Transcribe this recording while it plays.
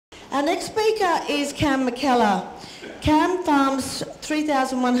Our next speaker is Cam McKellar. Cam farms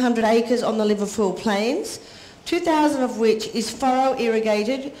 3,100 acres on the Liverpool Plains, 2,000 of which is furrow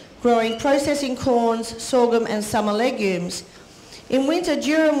irrigated, growing processing corns, sorghum and summer legumes. In winter,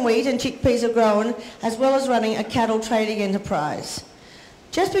 durum wheat and chickpeas are grown, as well as running a cattle trading enterprise.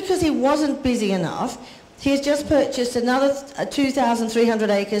 Just because he wasn't busy enough, he has just purchased another 2,300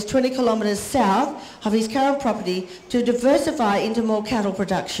 acres 20 kilometres south of his current property to diversify into more cattle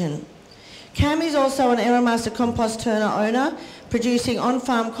production. Cam is also an Aeromaster compost turner owner, producing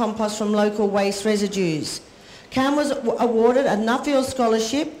on-farm compost from local waste residues. Cam was awarded a Nuffield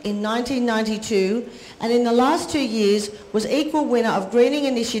Scholarship in 1992 and in the last 2 years was equal winner of Greening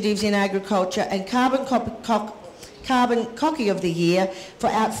Initiatives in Agriculture and Carbon Cocky of the Year for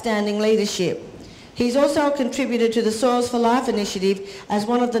outstanding leadership. He's also a contributor to the Soils for Life initiative as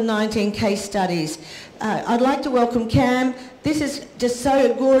one of the 19 case studies. I'd like to welcome Cam. This is just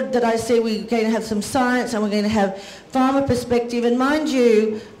so good that I see we're going to have some science and we're going to have farmer perspective. And mind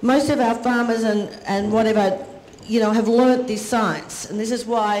you, most of our farmers and whatever, you know, have learnt this science. And this is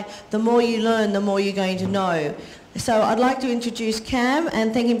why the more you learn, the more you're going to know. So I'd like to introduce Cam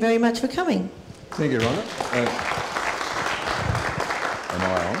and thank him very much for coming. Thank you, Rhonda. Am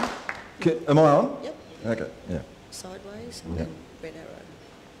I on? Am I on? Yep. Okay, yeah. Sideways and then red arrow.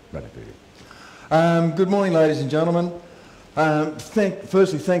 Right, very good. Good morning, ladies and gentlemen.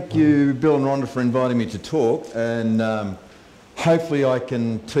 Firstly, thank you, Bill and Rhonda, for inviting me to talk, and hopefully I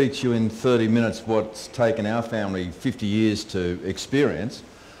can teach you in 30 minutes what's taken our family 50 years to experience,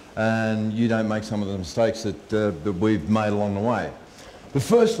 and you don't make some of the mistakes that we've made along the way. But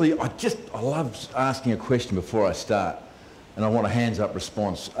firstly, I love asking a question before I start, and I want a hands-up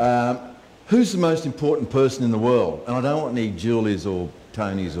response. Who's the most important person in the world? And I don't want any Julies or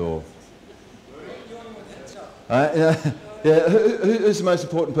Tonys or... who's the most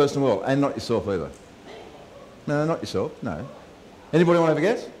important person in the world? And not yourself either. No, not yourself, no. Anybody want to have a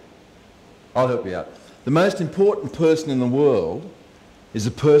guess? I'll help you out. The most important person in the world is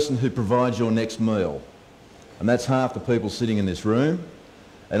the person who provides your next meal. And that's half the people sitting in this room.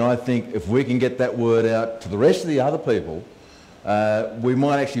 And I think if we can get that word out to the rest of the other people, we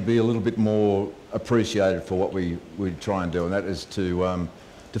might actually be a little bit more appreciated for what we try and do, and that is to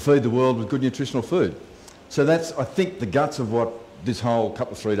feed the world with good nutritional food. So that's, I think, the guts of what this whole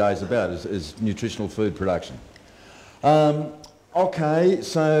couple of 3 days is about, is nutritional food production. Okay,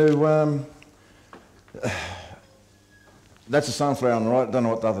 so that's a sunflower on the right. I don't know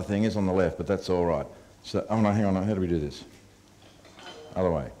what the other thing is on the left, but that's all right. So, oh no, hang on, how do we do this?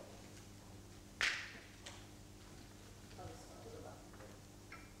 Other way.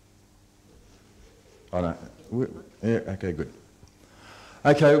 I don't. Yeah, okay, good.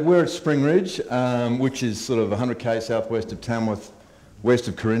 Okay, we're at Spring Ridge, which is sort of 100k southwest of Tamworth, west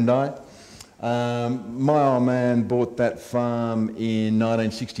of Corindi. My old man bought that farm in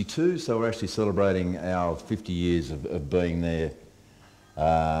 1962, so we're actually celebrating our 50 years of being there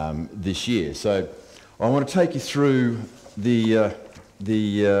this year. So I want to take you through the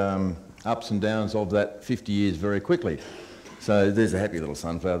ups and downs of that 50 years very quickly. So there's a happy little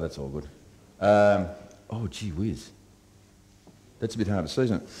sunflower, that's all good. Oh, gee whiz. That's a bit hard to see,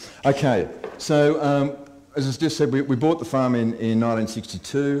 isn't it? Okay, so as I just said, we bought the farm in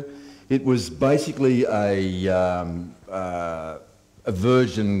 1962. It was basically a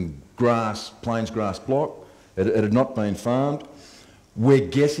virgin grass, plains grass block. It had not been farmed. We're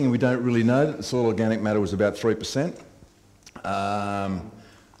guessing, we don't really know, that the soil organic matter was about 3%.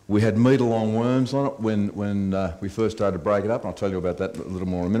 We had metre-long worms on it when we first started to break it up, and I'll tell you about that a little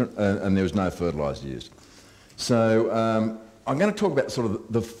more in a minute, and there was no fertiliser used. So I'm going to talk about sort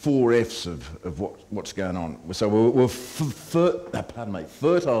of the 4 Fs of what's going on. So we were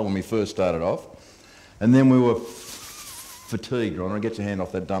fertile when we first started off, and then we were fatigued. Ron, get your hand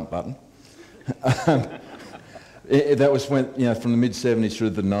off that dump button. That was when, you know, from the mid-70s through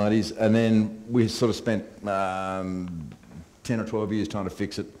the 90s, and then we sort of spent 10 or 12 years trying to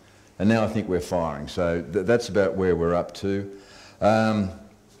fix it, and now I think we're firing. So that's about where we're up to.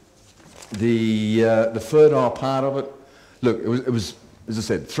 The fertile part of it, look, it was, as I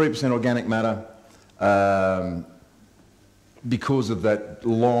said, 3% organic matter because of that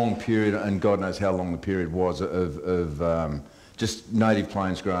long period, and God knows how long the period was, of just native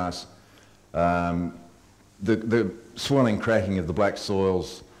plains grass, the swelling, cracking of the black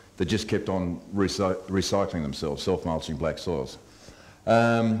soils that just kept on recycling themselves, self-mulching black soils.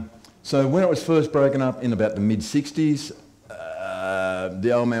 So when it was first broken up in about the mid-60s,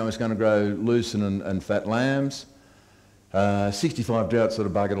 the old man was going to grow lucerne and fat lambs. 65 drought sort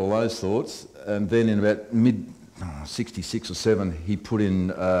of buggered all those thoughts, and then in about 66 or 7, he put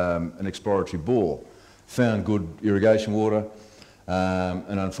in an exploratory bore, found good irrigation water,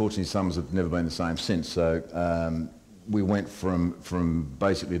 and unfortunately summers have never been the same since. So we went from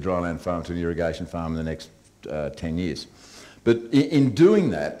basically a dryland farm to an irrigation farm in the next 10 years. But in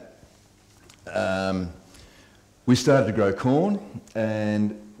doing that, we started to grow corn,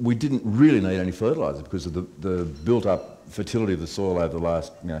 and we didn't really need any fertiliser because of the built-up fertility of the soil over the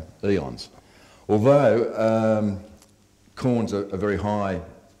last eons. Although corn's a very high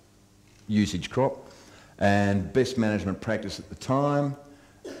usage crop, and best management practice at the time,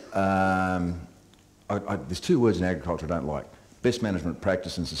 there's two words in agriculture I don't like: best management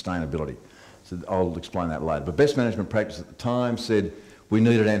practice and sustainability. So I'll explain that later. But best management practice at the time said we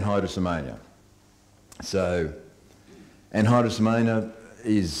needed anhydrous ammonia. So anhydrous ammonia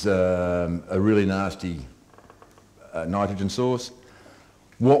is a really nasty nitrogen source.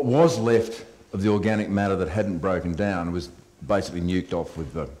 What was left of the organic matter that hadn't broken down was basically nuked off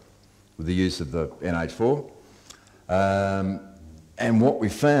with the use of the NH4. And what we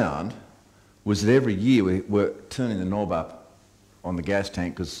found was that every year we were turning the knob up on the gas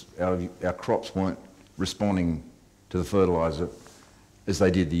tank because our crops weren't responding to the fertiliser as they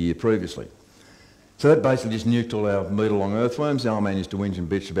did the year previously. So that basically just nuked all our metre-long earthworms. The old man used to whinge and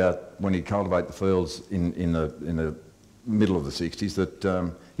bitch about when he'd cultivate the fields in the middle of the 60s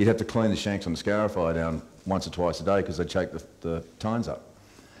that he'd have to clean the shanks on the scarifier down once or twice a day because they'd choke the tines up.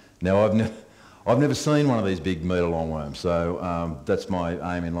 Now I've never seen one of these big metre-long worms, so that's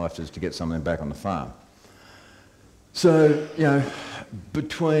my aim in life, is to get some of them back on the farm. So,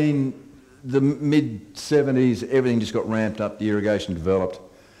 between the mid-70s, everything just got ramped up, the irrigation developed,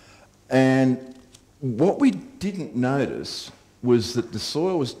 and what we didn't notice was that the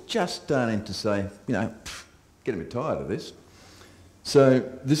soil was just starting to say, get a bit tired of this. So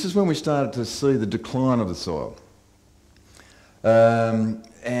this is when we started to see the decline of the soil.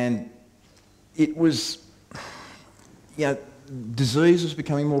 And it was, disease was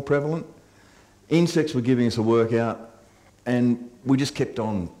becoming more prevalent. Insects were giving us a workout, and we just kept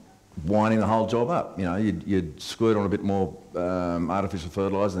on winding the whole job up. You'd squirt on a bit more artificial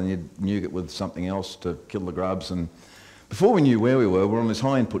fertiliser, then you'd nuke it with something else to kill the grubs. And before we knew where we were on this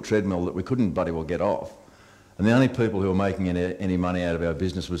high input treadmill that we couldn't bloody well get off. And the only people who were making any money out of our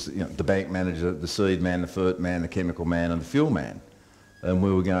business was the bank manager, the seed man, the fert man, the chemical man, and the fuel man. And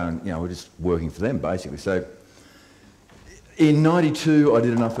we were going, we're just working for them basically. So in '92, I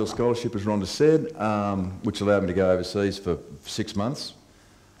did an uphill scholarship, as Rhonda said, which allowed me to go overseas for 6 months.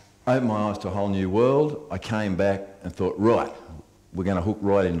 Opened my eyes to a whole new world. I came back and thought, right, we're going to hook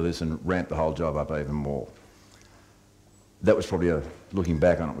right into this and ramp the whole job up even more. That was probably, looking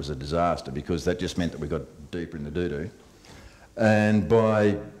back on it, was a disaster, because that just meant that we got deeper in the doo-doo. And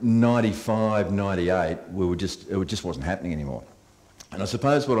by '95, '98, it just wasn't happening anymore. And I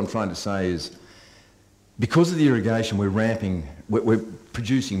suppose what I'm trying to say is, because of the irrigation, we're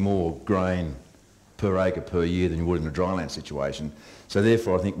producing more grain per acre per year than you would in a dryland situation. So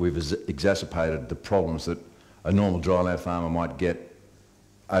therefore I think we've exacerbated the problems that a normal dryland farmer might get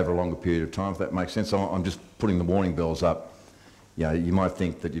over a longer period of time, if that makes sense. So I'm just putting the warning bells up. You might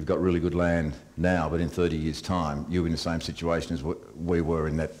think that you've got really good land now, but in 30 years' time, you're in the same situation as we were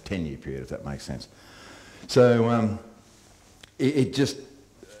in that 10-year period, if that makes sense. So it just,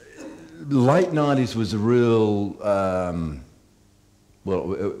 late 90s was a real,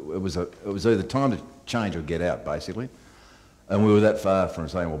 it was either time to change or get out, basically. And we were that far from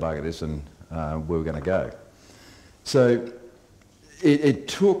saying, well, bugger this, and we were going to go. So it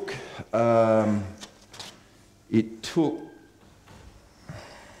took a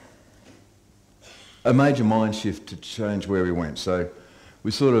major mind shift to change where we went. So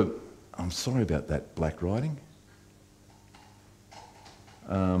we sort of, I'm sorry about that black writing.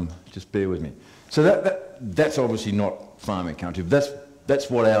 Just bear with me. So that's obviously not farming country. That's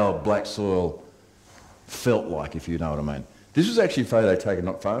what our black soil felt like, if you know what I mean. This was actually a photo taken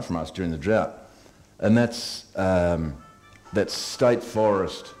not far from us during the drought, and that's state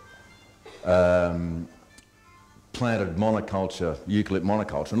forest planted monoculture, eucalypt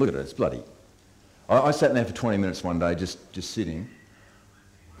monoculture, and look at it, it's bloody. I sat in there for 20 minutes one day just sitting,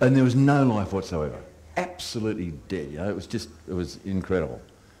 and there was no life whatsoever. Absolutely dead, it was incredible.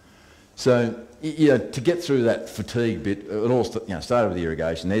 So, to get through that fatigue bit, it all started with the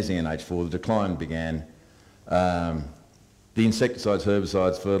irrigation. There's the NH4, the decline began. The insecticides,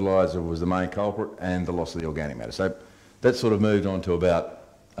 herbicides, fertiliser was the main culprit, and the loss of the organic matter. So that sort of moved on to about,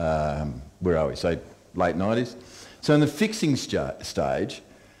 where are we, say late 90s. So in the fixing stage,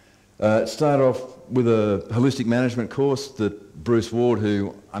 it started off with a holistic management course that Bruce Ward,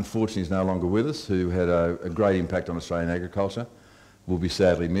 who unfortunately is no longer with us, who had a great impact on Australian agriculture, will be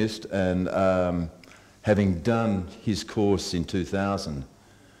sadly missed. And having done his course in 2000,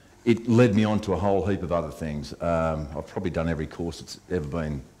 it led me on to a whole heap of other things. I've probably done every course that's ever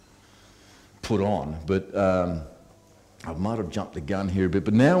been put on, but I might have jumped the gun here a bit.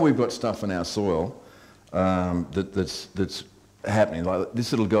 But now we've got stuff in our soil that's happening. Like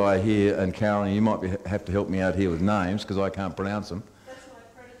this little guy here, and Carolyn, you might have to help me out here with names because I can't pronounce them. That's my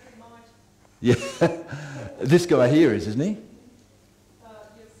predatory mite. Yeah, this guy here isn't he? You'll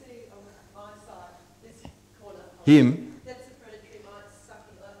see on my side, this corner. Him? That's the predatory mite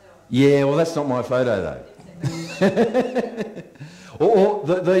sucking on now. Yeah, well that's not my photo though.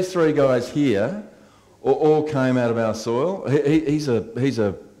 These three guys here all came out of our soil. He's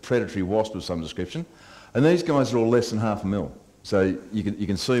a predatory wasp of some description, and these guys are all less than half a mil. So you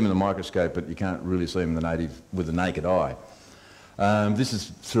can see them in the microscope, but you can't really see them with the naked eye. This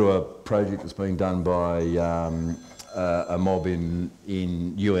is through a project that's being done by a mob in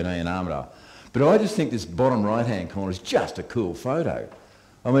UNE in Armidale. But I just think this bottom right-hand corner is just a cool photo.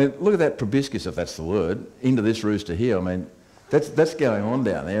 I mean, look at that proboscis, if that's the word, into this rooster here. I mean, that's going on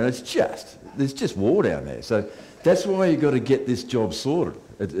down there, and there's just war down there. So that's why you've got to get this job sorted.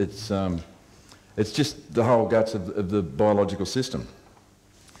 It's just the whole guts of the biological system.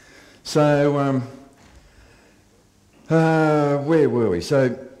 So where were we?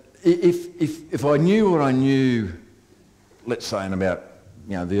 So if I knew what I knew, let's say in about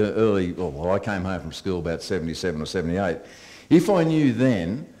the early, well I came home from school about 77 or 78. If I knew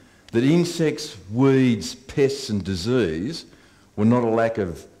then that insects, weeds, pests and disease were not a lack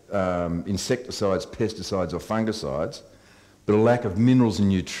of insecticides, pesticides or fungicides, but a lack of minerals and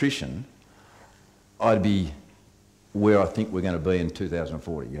nutrition, I'd be where I think we're going to be in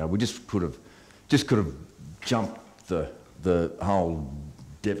 2040. We just could have jumped the whole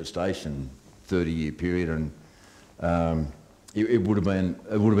devastation 30-year period, and it would have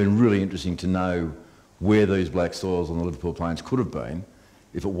been really interesting to know where these black soils on the Liverpool Plains could have been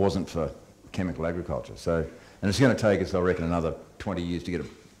if it wasn't for chemical agriculture. So, and it's going to take us, I reckon, another 20 years to get it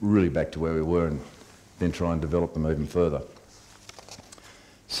really back to where we were, and then try and develop them even further.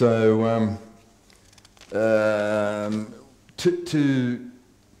 So. To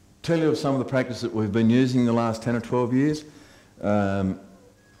tell you of some of the practice that we've been using in the last 10 or 12 years,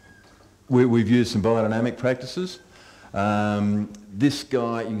 we've used some biodynamic practices. This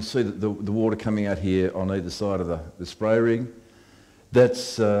guy, you can see that the water coming out here on either side of the spray rig.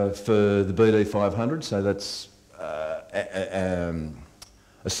 That's for the BD 500, so that's a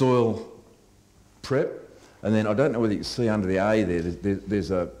soil prep. And then I don't know whether you can see under the A there,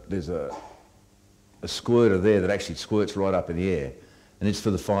 there's a squirter there that actually squirts right up in the air, and it's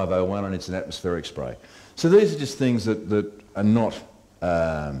for the 501 and it's an atmospheric spray. So these are just things that are not,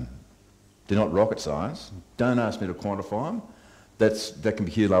 they're not rocket science. Don't ask me to quantify them. That can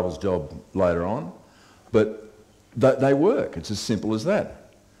be Hugh Lovell's job later on, but they work. It's as simple as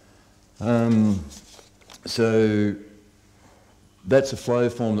that. So that's a flow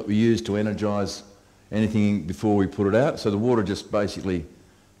form that we use to energise anything before we put it out. So the water just basically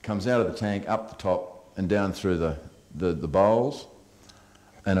comes out of the tank, up the top and down through the bowls,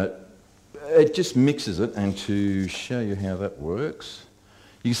 and it just mixes it. And to show you how that works,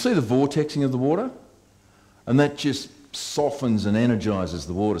 you can see the vortexing of the water, and that just softens and energises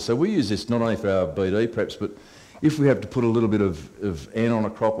the water. So we use this not only for our BD preps, but if we have to put a little bit of N on a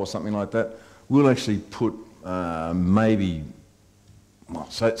crop or something like that, we'll actually put maybe, well,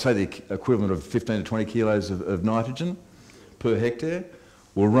 say the equivalent of 15 to 20 kilos of nitrogen per hectare.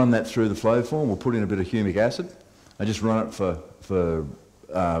 We'll run that through the flow form, we'll put in a bit of humic acid and just run it for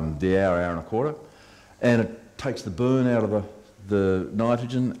the hour and a quarter, and it takes the burn out of the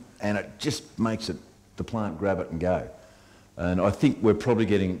nitrogen, and it just makes the plant grab it and go. And I think we're probably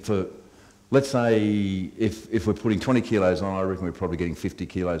getting, for, let's say if we're putting 20 kilos on, I reckon we're probably getting 50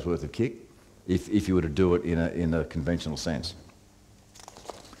 kilos worth of kick if you were to do it in a conventional sense.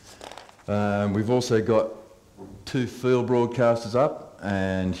 We've also got 2 field broadcasters up,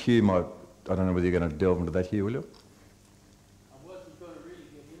 and Hugh might, I don't know whether you're going to delve into that here, will you? I wasn't going to really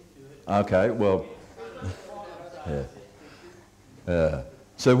get into it. Okay, well, yeah.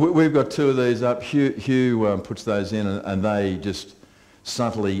 So we've got 2 of these up. Hugh puts those in, and they just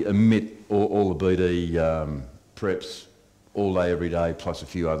subtly emit all the BD preps all day, every day, plus a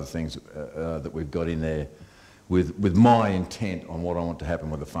few other things that we've got in there with my intent on what I want to happen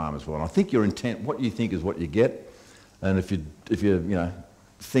with the farm as well. And I think your intent, what you think is what you get. And if you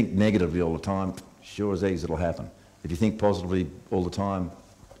think negatively all the time, sure as eggs it'll happen. If you think positively all the time,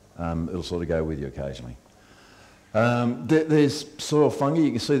 It'll sort of go with you occasionally. There's soil fungi.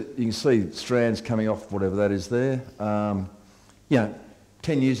 You can see strands coming off whatever that is there.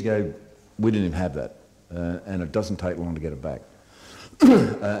 10 years ago we didn't even have that, and it doesn't take long to get it back.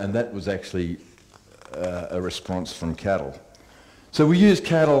 And that was actually a response from cattle. So we use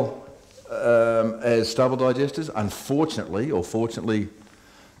cattle as stubble digesters. Unfortunately, or fortunately,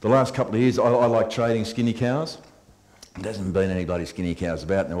 the last couple of years I like trading skinny cows. There hasn't been any bloody skinny cows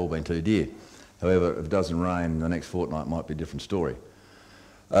about, and they've all been too dear. However, if it doesn't rain, the next fortnight might be a different story.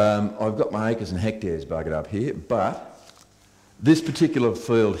 I've got my acres and hectares buggered up here, but this particular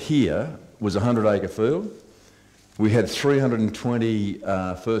field here was a 100-acre field. We had 320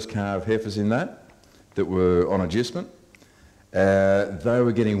 first calve heifers in that were on agistment. They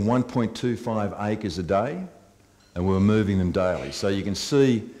were getting 1.25 acres a day, and we were moving them daily. So you can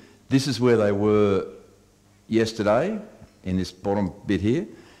see this is where they were yesterday, in this bottom bit here.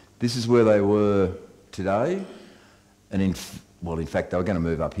 This is where they were today, and in fact they were going to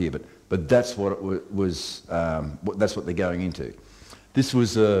move up here, but that's what it was. That's what they're going into. This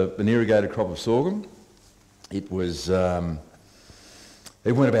was an irrigated crop of sorghum. It was.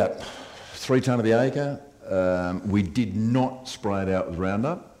 It went about 3 tonne of the acre. We did not spray it out with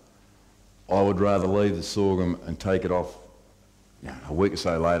Roundup. I would rather leave the sorghum and take it off a week or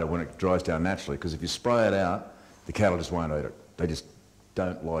so later when it dries down naturally, because if you spray it out, the cattle just won't eat it. They just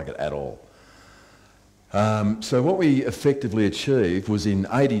don't like it at all. So what we effectively achieved was in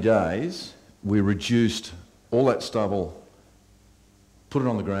 80 days, we reduced all that stubble, put it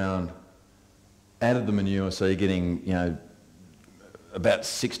on the ground, added the manure, so you're getting, about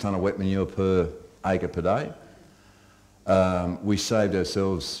 6 tonne of wet manure per acre per day. We saved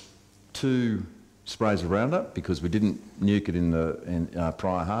ourselves 2 sprays of Roundup because we didn't nuke it in our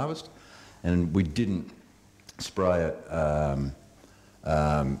prior harvest, and we didn't spray it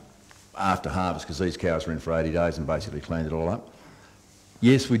after harvest because these cows were in for 80 days and basically cleaned it all up.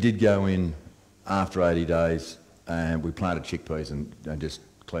 Yes, we did go in after 80 days and we planted chickpeas and just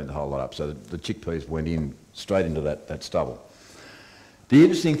cleaned the whole lot up. So the chickpeas went in straight into that stubble. The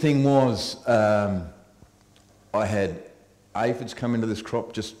interesting thing was I had aphids come into this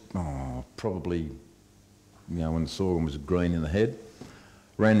crop just probably when the sorghum was green in the head.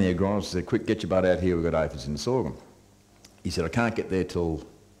 Ran the agronomist and said, quick, get your butt out here, we've got aphids in the sorghum. He said, I can't get there till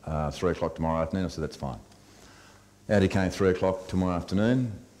 3 o'clock tomorrow afternoon. I said, that's fine. Out he came 3 o'clock tomorrow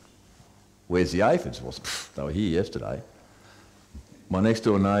afternoon. Where's the aphids? Well, they were here yesterday. My next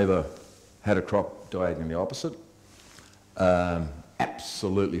door neighbour had a crop diagonally opposite,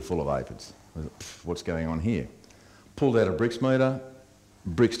 absolutely full of aphids. What's going on here? Pulled out a brix meter,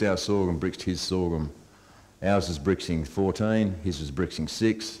 brixed our sorghum, brixed his sorghum. Ours was brixing 14, his was brixing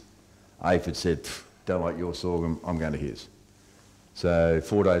 6. Aphid said, don't like your sorghum, I'm going to his. So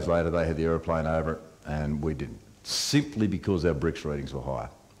 4 days later they had the aeroplane over it and we didn't, simply because our brix readings were higher.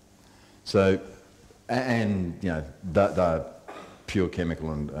 So, and they're pure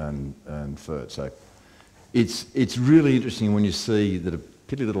chemical and fert. So it's really interesting when you see that a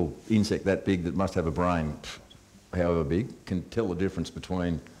piddly little insect that big that must have a brain, however big, can tell the difference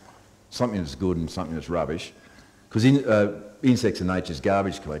between something that's good and something that's rubbish. Because insects are nature's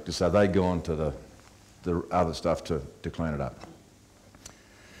garbage collectors, so they go on to the other stuff to clean it up.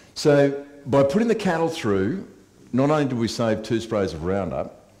 So by putting the cattle through, not only did we save 2 sprays of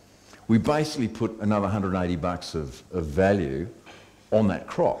Roundup, we basically put another $180 of value on that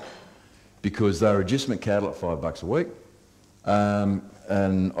crop because they were agistment cattle at $5 a week.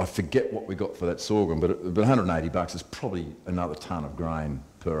 And I forget what we got for that sorghum, but $180 is probably another tonne of grain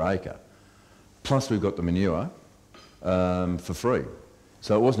per acre. Plus we've got the manure for free.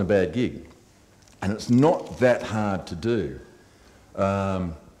 So it wasn't a bad gig. And it's not that hard to do.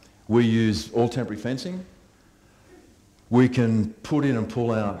 We use all temporary fencing. We can put in and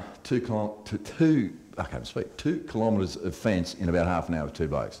pull out 2 kilometres of fence in about half an hour with 2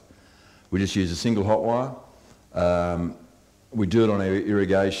 blokes. We just use a single hot wire. We do it on our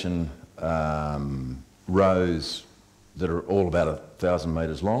irrigation rows that are all about 1,000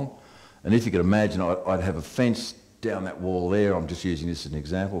 metres long. And if you could imagine, I'd have a fence down that wall there. I'm just using this as an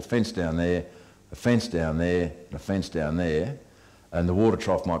example. A fence down there, a fence down there, and a fence down there. And the water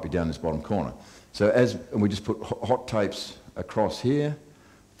trough might be down this bottom corner. So and we just put hot tapes across here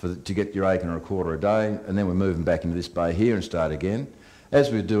to get your 1 1/4 a day, and then we move them back into this bay here and start again.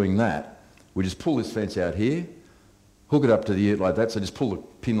 As we're doing that, we just pull this fence out here, hook it up to the ute like that, so just pull the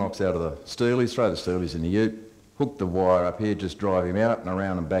pin locks out of the steelies, throw the steelies in the ute, hook the wire up here, just drive him out and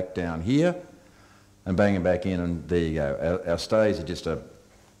around and back down here, and bang him back in, and there you go. Our stays are just a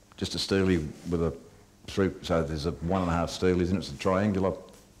steely with a 3, so there's a 1.5 steelies in it, it's a triangular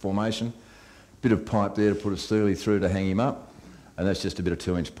formation. Bit of pipe there to put a stoolie through to hang him up, and that's just a bit of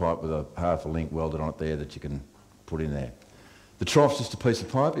 2-inch pipe with a half a link welded on it there that you can put in there. The trough's just a piece of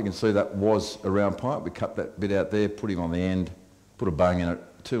pipe. You can see that was a round pipe. We cut that bit out there, put him on the end, put a bung in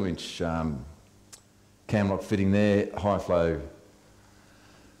it, 2-inch cam lock fitting there, high flow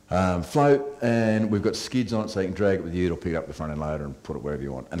float, and we've got skids on it so you can drag it with you, it'll pick up the front end loader and put it wherever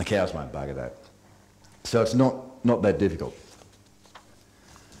you want. And the cows won't bugger that. So it's not that difficult.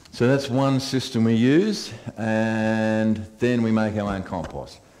 So that's one system we use, and then we make our own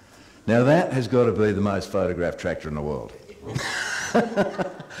compost. Now that has got to be the most photographed tractor in the world.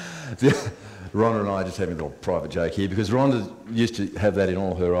 Rhonda and I are just having a little private joke here because Rhonda used to have that in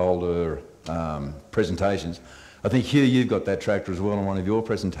all her older presentations. I think here you've got that tractor as well in one of your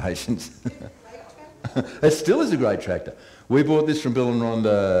presentations. It still is a great tractor. We bought this from Bill and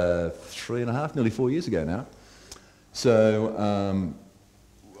Rhonda 3.5, nearly 4 years ago now. So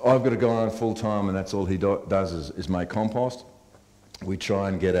I've got a guy on full time and that's all he does is make compost. We try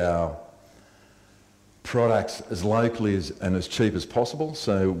and get our products as locally and as cheap as possible.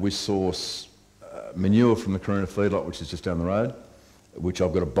 So we source manure from the Carina feedlot, which is just down the road, which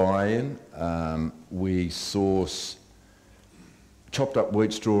I've got to buy in. We source chopped up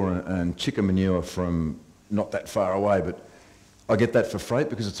wheat straw and chicken manure from not that far away, but I get that for freight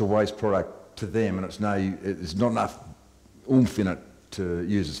because it's a waste product to them and it's not enough oomph in it to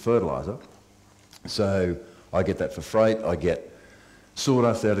use as fertiliser. So I get that for freight. I get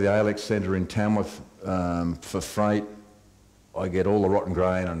sawdust out of the Alex Centre in Tamworth for freight. I get all the rotten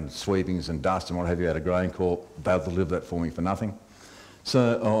grain and sweepings and dust and what have you out of Grain Corp. They'll deliver that for me for nothing.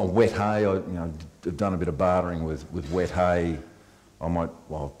 So wet hay, I've done a bit of bartering with wet hay.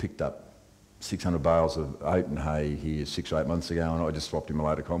 I've picked up 600 bales of oaten hay here 6 or 8 months ago and I just swapped him a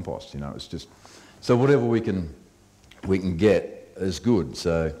load of compost. It's just, so whatever we can get is good.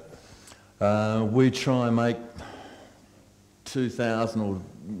 So we try and make 2,000 or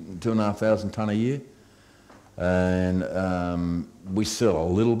 2,500 tonne a year, and we sell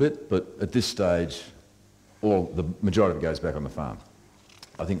a little bit, but at this stage, the majority of it goes back on the farm.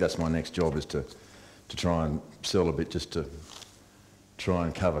 I think that's my next job is to try and sell a bit, just to try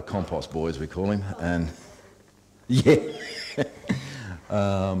and cover compost boys, we call him, and yeah.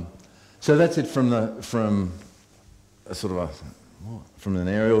 So that's it from a sort of from an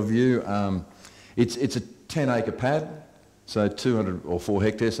aerial view. It's a 10-acre pad. So 200 or 4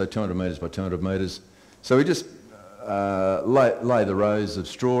 hectares, so 200 metres by 200 metres. So we just lay the rows of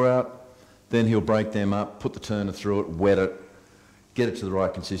straw out, then he'll break them up, put the turner through it, wet it, get it to the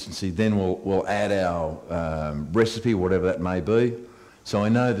right consistency, then we'll add our recipe, whatever that may be. So I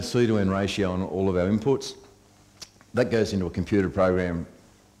know the C/N ratio on all of our inputs. That goes into a computer program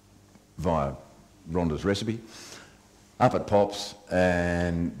via Rhonda's recipe. Up it pops,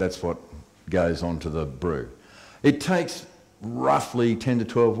 and that's what goes on to the brew. It takes roughly 10 to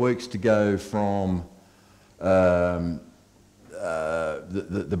 12 weeks to go from the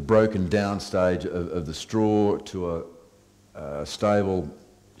broken down stage of the straw to a stable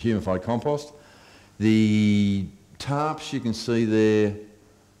humified compost. The tarps you can see there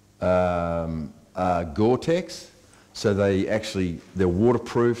are Gore-Tex, so they're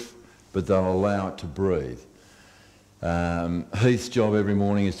waterproof, but they'll allow it to breathe. Heath's job every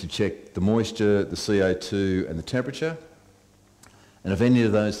morning is to check the moisture, the CO2 and the temperature, and if any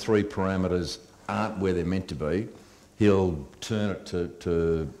of those 3 parameters aren't where they're meant to be, he'll turn it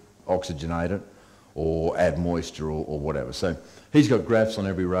to oxygenate it or add moisture or whatever. So he's got graphs on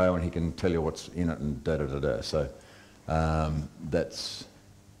every row and he can tell you what's in it and da-da-da-da. So that's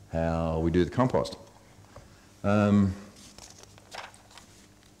how we do the compost. Well,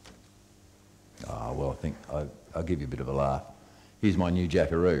 I think I'll give you a bit of a laugh. Here's my new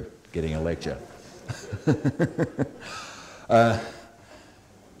jackaroo getting a lecture.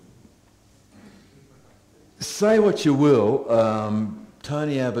 Say what you will,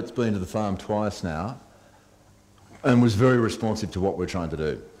 Tony Abbott's been to the farm twice now and was very responsive to what we're trying to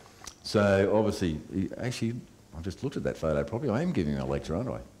do. So obviously, actually, I just looked at that photo probably. I am giving him a lecture, aren't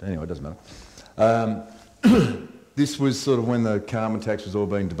I? Anyway, it doesn't matter. This was sort of when the carbon tax was all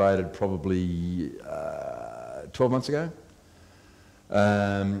being debated, probably 12 months ago.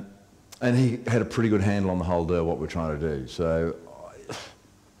 And he had a pretty good handle on the whole deal, what we're trying to do. So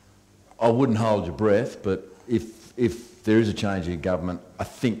I wouldn't hold your breath, but if there is a change in government, I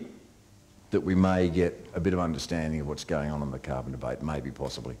think that we may get a bit of understanding of what's going on in the carbon debate, maybe,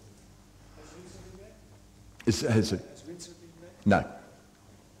 possibly. Has Vincent been there?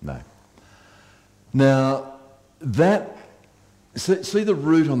 No. Now, see the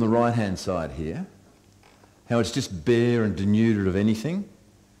root on the right-hand side here? How it's just bare and denuded of anything?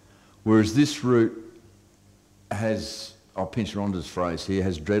 Whereas this root has, I'll pinch Rhonda's phrase here,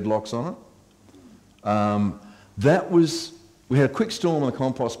 has dreadlocks on it. We had a quick storm on the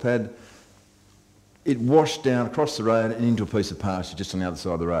compost pad. It washed down across the road and into a piece of pasture just on the other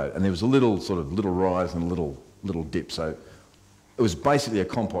side of the road. And there was a little rise and a little dip. So it was basically a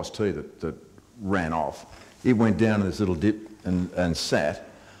compost tee that ran off. It went down to this little dip and sat.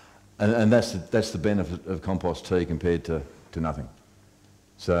 And that's the benefit of compost tea compared to nothing.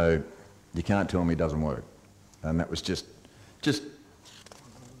 So you can't tell me it doesn't work. And that was just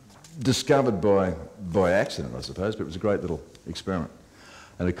discovered by accident, I suppose, but it was a great little experiment.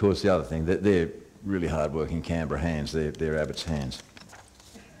 And of course, the other thing, they're really hard-working Canberra hands. They're Abbott's hands.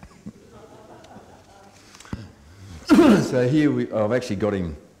 So here I've actually got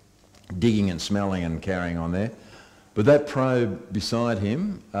him digging and smelling and carrying on there. But that probe beside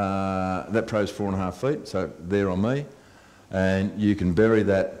him, that probe's 4.5 feet, so there on me. And you can bury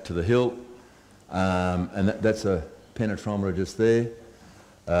that to the hilt. And that's a penetrometer just there.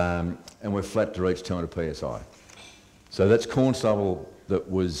 And we're flat to reach 200 psi. So that's corn stubble that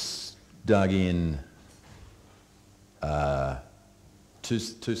was dug in two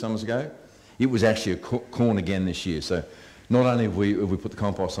summers ago. It was actually a corn again this year. So not only have we put the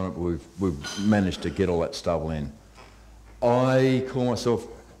compost on it, but we've managed to get all that stubble in. I call myself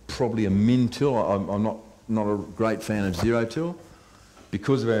probably a min till. I'm not a great fan of zero till.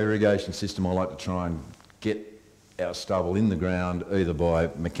 Because of our irrigation system, I like to try and get our stubble in the ground either by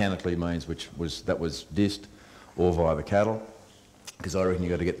mechanically means, that was dissed, or via the cattle, because I reckon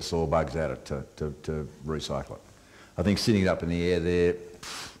you've got to get the soil bugs out of it to recycle it. I think sitting it up in the air there,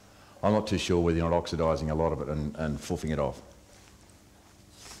 I'm not too sure whether you're not oxidising a lot of it and fluffing it off.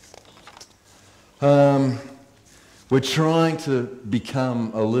 We're trying to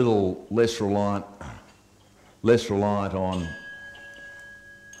become a little less reliant on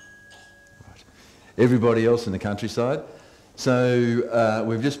everybody else in the countryside. So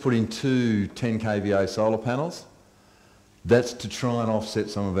we've just put in 2 10 kVA solar panels. That's to try and offset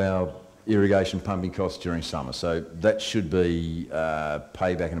some of our irrigation pumping costs during summer. So that should be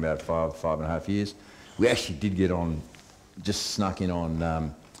payback in about 5.5 years. We actually did get on, just snuck in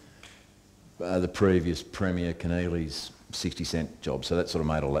on the previous Premier Keneally's 60-cent job. So that sort of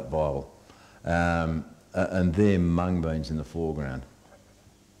made all that viable. And they're mung beans in the foreground.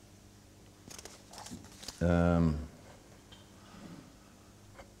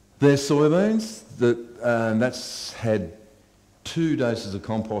 They're soybeans, that's had 2 doses of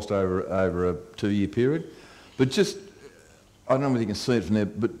compost over a 2-year period. But just, I don't know whether you can see it from there,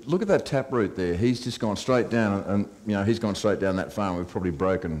 but look at that taproot there. He's just gone straight down, and you know, he's gone straight down that farm. We've probably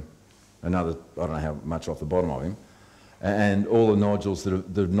broken another, I don't know how much off the bottom of him. And all the nodules that have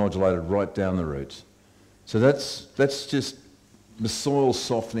nodulated right down the roots. So that's just the soil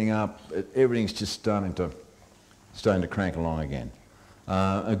softening up. Everything's just starting to crank along again.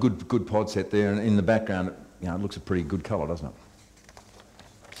 A good pod set there, and in the background, you know, it looks a pretty good colour, doesn't it?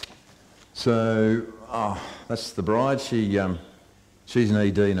 So, that's the bride. She's an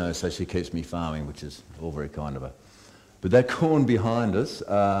ED nurse, so she keeps me farming, which is all very kind of her. But that corn behind us,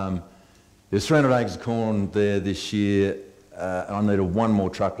 there's 300 acres of corn there this year, and I needed 1 more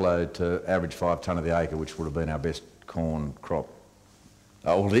truckload to average 5 tonne of the acre, which would have been our best corn crop.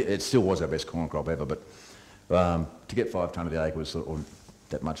 Well, it still was our best corn crop ever, but to get 5 tonne of the acre was, or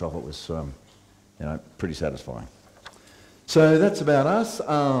that much off it was, you know, pretty satisfying. So that's about us.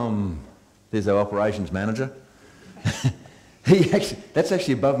 There's our operations manager. That's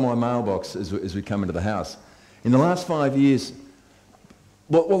actually above my mailbox as we come into the house. In the last 5 years,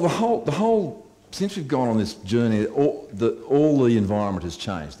 well, the whole since we've gone on this journey, all the environment has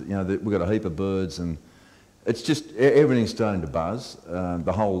changed. You know, we've got a heap of birds, and it's just everything's starting to buzz.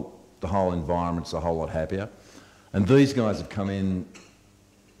 The whole environment's a whole lot happier. And these guys have come in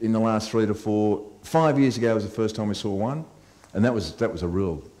the last 3 to 4. 5 years ago was the first time we saw one, and that was a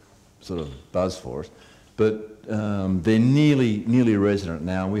real sort of buzz for us. But they're nearly resident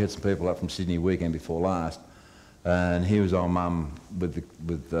now. We had some people up from Sydney weekend before last, and here was our mum with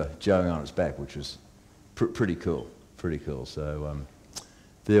Joe on its back, which was pretty cool. So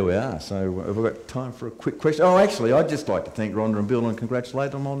there we are. So have we got time for a quick question? Oh, actually, I'd just like to thank Rhonda and Bill and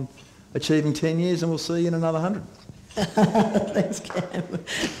congratulate them on achieving 10 years, and we'll see you in another 100. Thanks, Cam.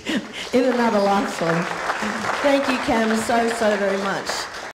 In another lifetime. Thank you, Cam, so very much.